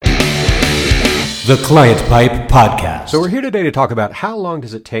The Client Pipe Podcast. So we're here today to talk about how long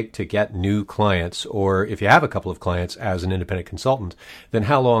does it take to get new clients, or if you have a couple of clients as an independent consultant, then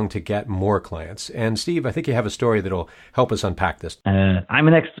how long to get more clients. And Steve, I think you have a story that'll help us unpack this. I'm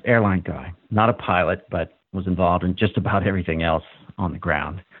an ex-airline guy, not a pilot, but was involved in just about everything else on the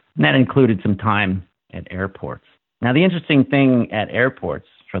ground. And that included some time at airports. Now, the interesting thing at airports,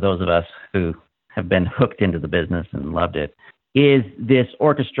 for those of us who have been hooked into the business and loved it, is this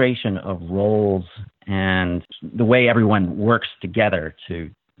orchestration of roles and the way everyone works together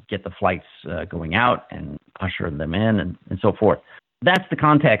to get the flights going out and usher them in and so forth. That's the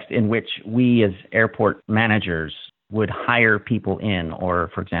context in which we as airport managers would hire people in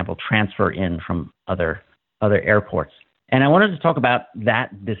or, for example, transfer in from other airports. And I wanted to talk about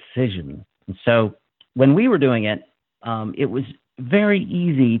that decision. And so when we were doing it, it was very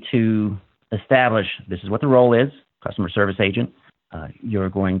easy to establish this is what the role is. Customer service agent. You're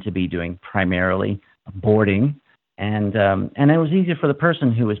going to be doing primarily boarding. And it was easier for the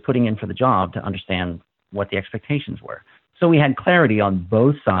person who was putting in for the job to understand what the expectations were. So we had clarity on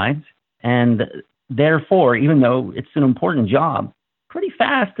both sides. And therefore, even though it's an important job, pretty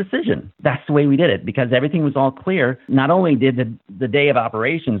fast decision. That's the way we did it because everything was all clear. Not only did the day of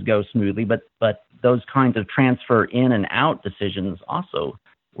operations go smoothly, but those kinds of transfer in and out decisions also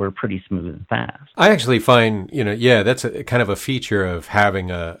were pretty smooth and fast. I actually find, that's a kind of a feature of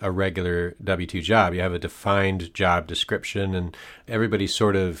having a regular W-2 job. You have a defined job description and everybody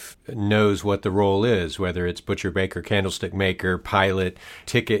sort of knows what the role is, whether it's butcher, baker, candlestick maker, pilot,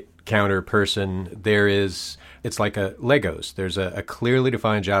 ticket counter person. It's like a Legos. There's a clearly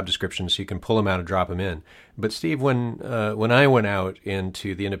defined job description so you can pull them out and drop them in. But Steve, when I went out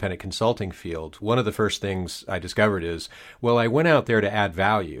into the independent consulting field, one of the first things I discovered is, I went out there to add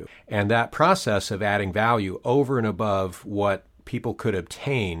value. And that process of adding value over and above what people could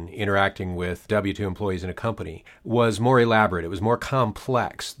obtain interacting with W-2 employees in a company was more elaborate. It was more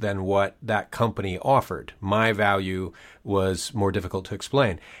complex than what that company offered. My value was more difficult to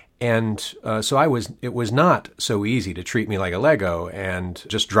explain. And so it was not so easy to treat me like a Lego and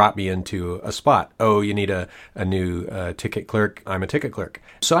just drop me into a spot. Oh, you need a new ticket clerk. I'm a ticket clerk.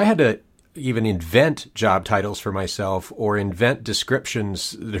 So I had to even invent job titles for myself or invent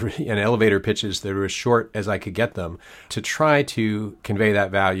descriptions and elevator pitches that were as short as I could get them to try to convey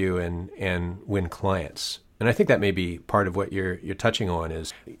that value and win clients. And I think that may be part of what you're touching on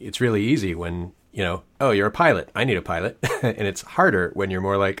is it's really easy when you're a pilot. I need a pilot. And it's harder when you're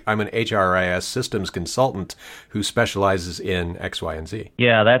more like, I'm an HRIS systems consultant who specializes in X, Y, and Z.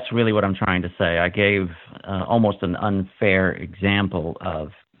 Yeah, that's really what I'm trying to say. I gave almost an unfair example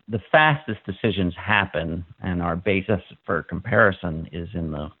of the fastest decisions happen, and our basis for comparison is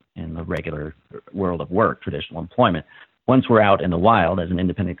in the regular world of work, traditional employment. Once we're out in the wild as an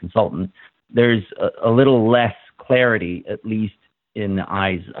independent consultant, there's a little less clarity, at least in the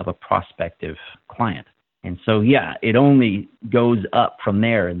eyes of a prospective client. And so, it only goes up from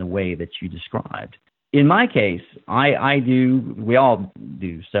there in the way that you described. In my case, we all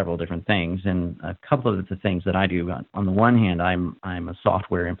do several different things, and a couple of the things that I do, on the one hand, I'm a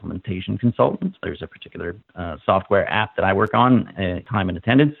software implementation consultant. There's a particular software app that I work on, time and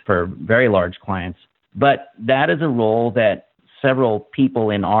attendance, for very large clients. But that is a role that several people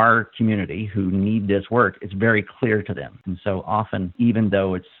in our community who need this work, it's very clear to them. And so often, even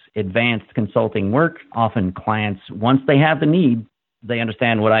though it's advanced consulting work, often clients, once they have the need, they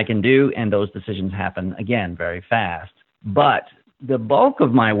understand what I can do, and those decisions happen, again, very fast. But the bulk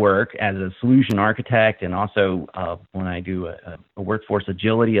of my work as a solution architect and also when I do a workforce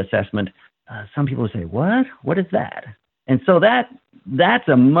agility assessment, some people say, what? What is that? And so that's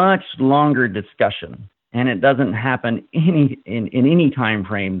a much longer discussion. And it doesn't happen in any time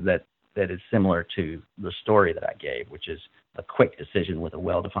frame that is similar to the story that I gave, which is a quick decision with a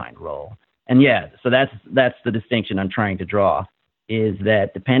well-defined role. And so that's the distinction I'm trying to draw, is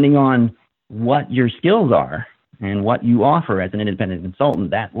that depending on what your skills are and what you offer as an independent consultant,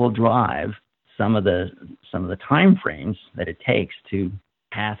 that will drive some of the time frames that it takes to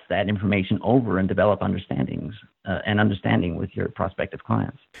pass that information over and develop understanding with your prospective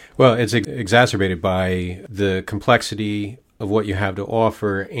clients. Well, it's exacerbated by the complexity of what you have to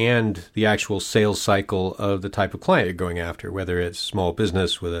offer and the actual sales cycle of the type of client you're going after, whether it's small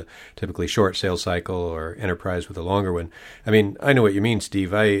business with a typically short sales cycle or enterprise with a longer one. I mean, I know what you mean,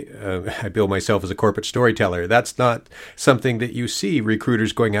 Steve. I bill myself as a corporate storyteller. That's not something that you see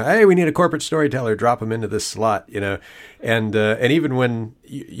recruiters going out, hey, we need a corporate storyteller, drop them into this slot, And even when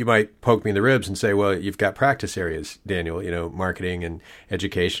you might poke me in the ribs and say, well, you've got practice areas, Daniel, marketing and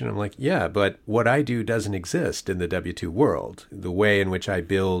education. I'm like, yeah, but what I do doesn't exist in the W-2 world. The way in which I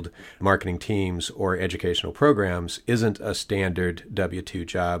build marketing teams or educational programs isn't a standard W-2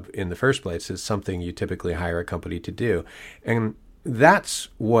 job in the first place. It's something you typically hire a company to do. And that's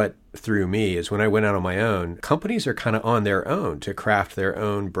what threw me is when I went out on my own, companies are kind of on their own to craft their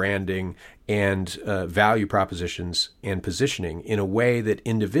own branding and value propositions and positioning in a way that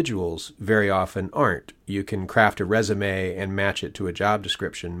individuals very often aren't. You can craft a resume and match it to a job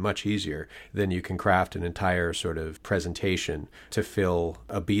description much easier than you can craft an entire sort of presentation to fill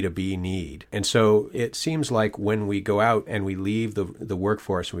a B2B need. And so it seems like when we go out and we leave the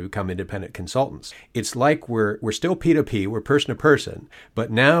workforce and we become independent consultants, it's like we're still P2P, we're person to person, but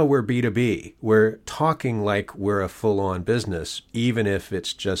now we're B2B. We're talking like we're a full-on business, even if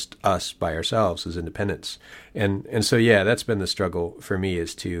it's just us by ourselves as independents. And so, yeah, that's been the struggle for me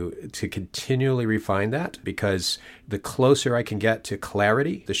is to continually refine that, because the closer I can get to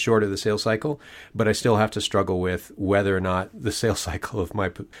clarity, the shorter the sales cycle, but I still have to struggle with whether or not the sales cycle of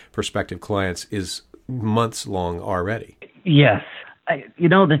my prospective clients is months long already. Yes.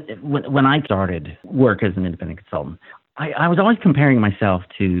 When I started work as an independent consultant, I was always comparing myself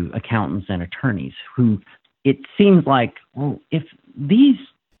to accountants and attorneys who it seems like, well, if these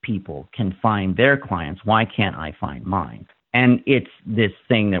people can find their clients, why can't I find mine? And it's this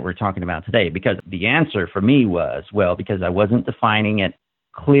thing that we're talking about today, because the answer for me was, well, because I wasn't defining it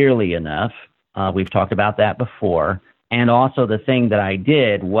clearly enough. We've talked about that before. And also the thing that I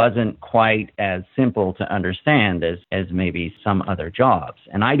did wasn't quite as simple to understand as maybe some other jobs.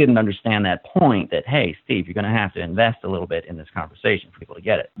 And I didn't understand that point that, hey, Steve, you're going to have to invest a little bit in this conversation for people to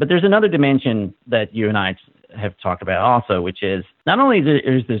get it. But there's another dimension that you and I have talked about also, which is not only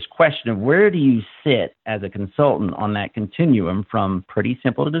is this question of where do you sit as a consultant on that continuum from pretty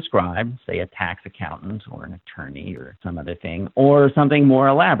simple to describe, say a tax accountant or an attorney or some other thing, or something more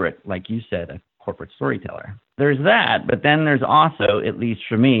elaborate, like you said, a corporate storyteller. There's that, but then there's also, at least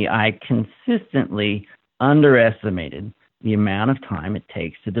for me, I consistently underestimated the amount of time it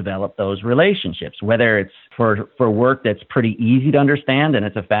takes to develop those relationships, whether it's for work that's pretty easy to understand and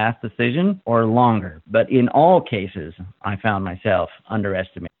it's a fast decision, or longer. But in all cases, I found myself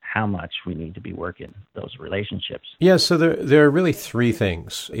underestimating how much we need to be working those relationships. Yeah, so there are really three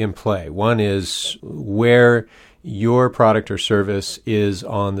things in play. One is where your product or service is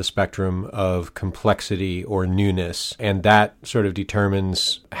on the spectrum of complexity or newness, and that sort of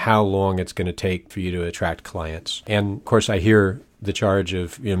determines how long it's going to take for you to attract clients. And of course, I hear the charge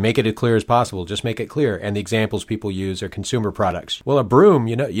of, make it as clear as possible, just make it clear. And the examples people use are consumer products. Well, a broom,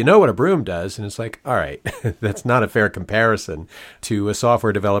 you know what a broom does. And it's like, all right, that's not a fair comparison to a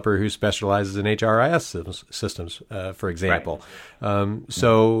software developer who specializes in HRIS systems, for example. Right.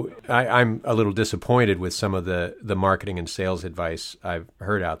 So I'm a little disappointed with some of the marketing and sales advice I've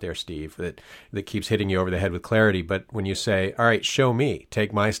heard out there, Steve, that keeps hitting you over the head with clarity. But when you say, all right, show me,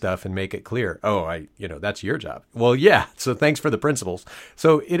 take my stuff and make it clear. Oh, that's your job. Well, yeah. So thanks for the principles.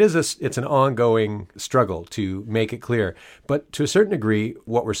 So it's an ongoing struggle to make it clear. But to a certain degree,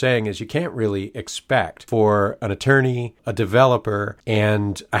 what we're saying is you can't really expect for an attorney, a developer,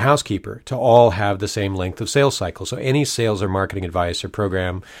 and a housekeeper to all have the same length of sales cycle. So any sales or marketing advice or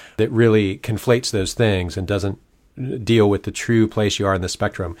program that really conflates those things and doesn't deal with the true place you are in the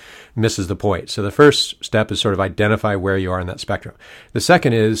spectrum misses the point. So the first step is sort of identify where you are in that spectrum. The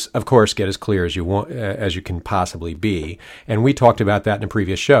second is, of course, get as clear as you want, as you can possibly be. And we talked about that in a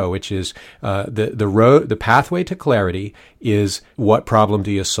previous show, which is the pathway to clarity is what problem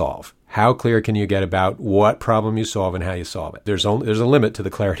do you solve? How clear can you get about what problem you solve and how you solve it? There's a limit to the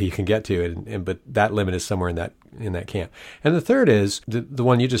clarity you can get to, but that limit is somewhere in that camp. And the third is the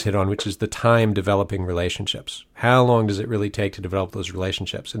one you just hit on, which is the time developing relationships. How long does it really take to develop those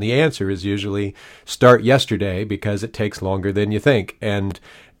relationships? And the answer is usually start yesterday, because it takes longer than you think. And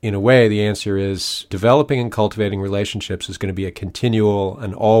in a way, the answer is developing and cultivating relationships is going to be a continual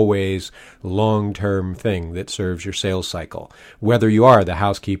and always long-term thing that serves your sales cycle. Whether you are the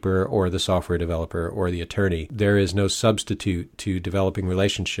housekeeper or the software developer or the attorney, there is no substitute to developing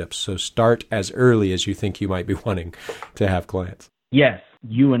relationships. So start as early as you think you might be wanting to have clients. Yes,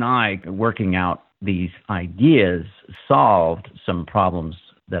 you and I working out these ideas solved some problems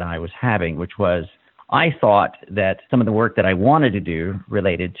that I was having, which was I thought that some of the work that I wanted to do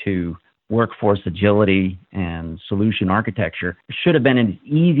related to workforce agility and solution architecture should have been as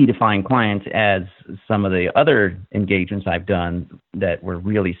easy to find clients as some of the other engagements I've done that were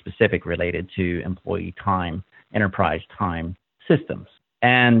really specific related to employee time, enterprise time systems.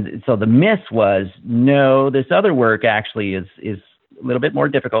 And so the miss was, no, this other work actually is little bit more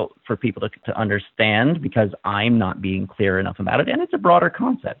difficult for people to understand because I'm not being clear enough about it. And it's a broader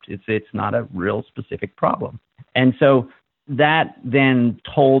concept. It's not a real specific problem. And so that then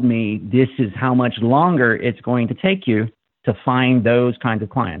told me this is how much longer it's going to take you to find those kinds of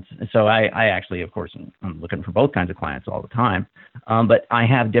clients. So I actually, of course, I'm looking for both kinds of clients all the time, but I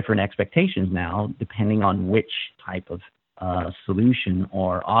have different expectations now depending on which type of solution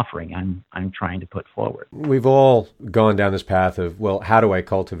or offering I'm trying to put forward. We've all gone down this path of, well, how do I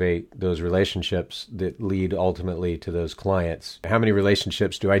cultivate those relationships that lead ultimately to those clients? How many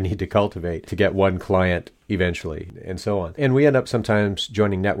relationships do I need to cultivate to get one client eventually, and so on? And we end up sometimes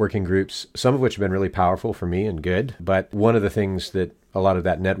joining networking groups, some of which have been really powerful for me and good. But one of the things that a lot of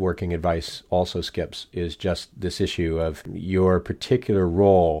that networking advice also skips is just this issue of your particular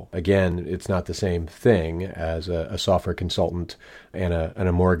role. Again, it's not the same thing as a software consultant and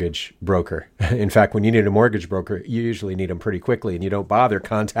a mortgage broker. In fact, when you need a mortgage broker, you usually need them pretty quickly, and you don't bother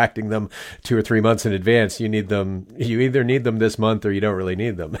contacting them 2 or 3 months in advance. You either need them this month or you don't really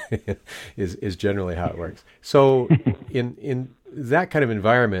need them, is generally how it works. So in that kind of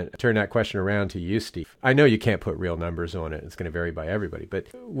environment, turn that question around to you, Steve. I know you can't put real numbers on it. It's going to vary by everybody. But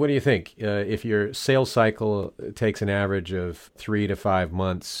what do you think? If your sales cycle takes an average of 3 to 5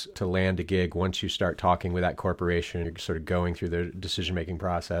 months to land a gig, once you start talking with that corporation, you're sort of going through their decision-making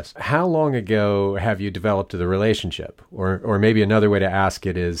process, how long ago have you developed the relationship? Or maybe another way to ask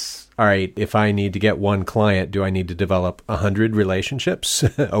it is, all right, if I need to get one client, do I need to develop 100 relationships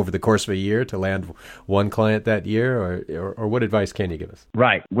over the course of a year to land one client that year? Or what advice can you give us?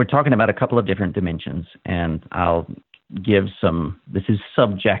 Right. We're talking about a couple of different dimensions, and I'll give this is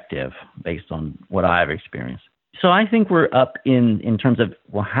subjective based on what I've experienced. So I think we're up in terms of,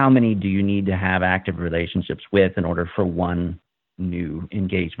 well, how many do you need to have active relationships with in order for one new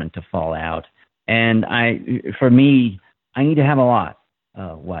engagement to fall out? And for me, I need to have a lot.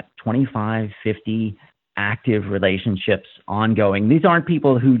 25, 50 active relationships ongoing. These aren't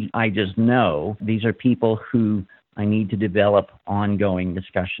people who I just know. These are people who I need to develop ongoing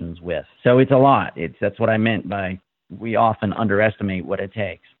discussions with. So it's a lot. That's what I meant by we often underestimate what it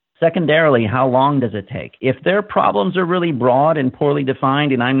takes. Secondarily, how long does it take? If their problems are really broad and poorly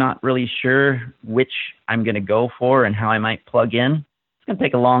defined and I'm not really sure which I'm going to go for and how I might plug in, it's going to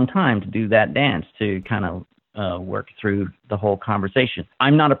take a long time to do that dance, to kind of work through the whole conversation.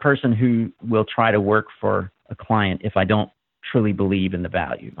 I'm not a person who will try to work for a client if I don't truly believe in the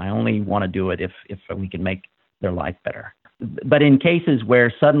value. I only want to do it if we can make their life better. But in cases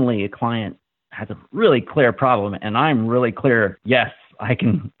where suddenly a client has a really clear problem and I'm really clear, yes, I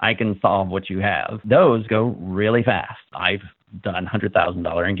can solve what you have, those go really fast. I've done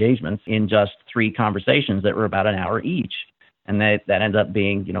 $100,000 engagements in just 3 conversations that were about an hour each. And that ends up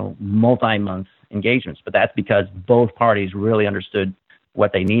being, multi-month engagements. But that's because both parties really understood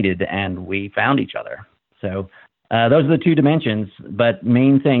what they needed and we found each other. So those are the 2 dimensions. But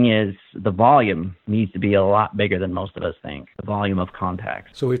main thing is the volume needs to be a lot bigger than most of us think, the volume of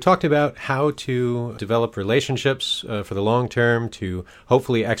contacts. So we've talked about how to develop relationships for the long term to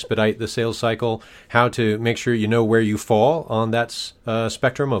hopefully expedite the sales cycle, how to make sure you know where you fall on that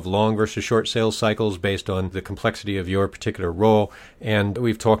spectrum of long versus short sales cycles based on the complexity of your particular role. And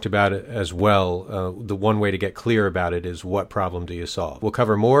we've talked about it as well. The one way to get clear about it is, what problem do you solve? We'll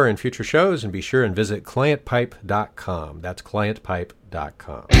cover more in future shows, and be sure and visit clientpipe.com. That's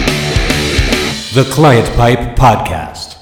clientpipe.com. The Client Pipe Podcast.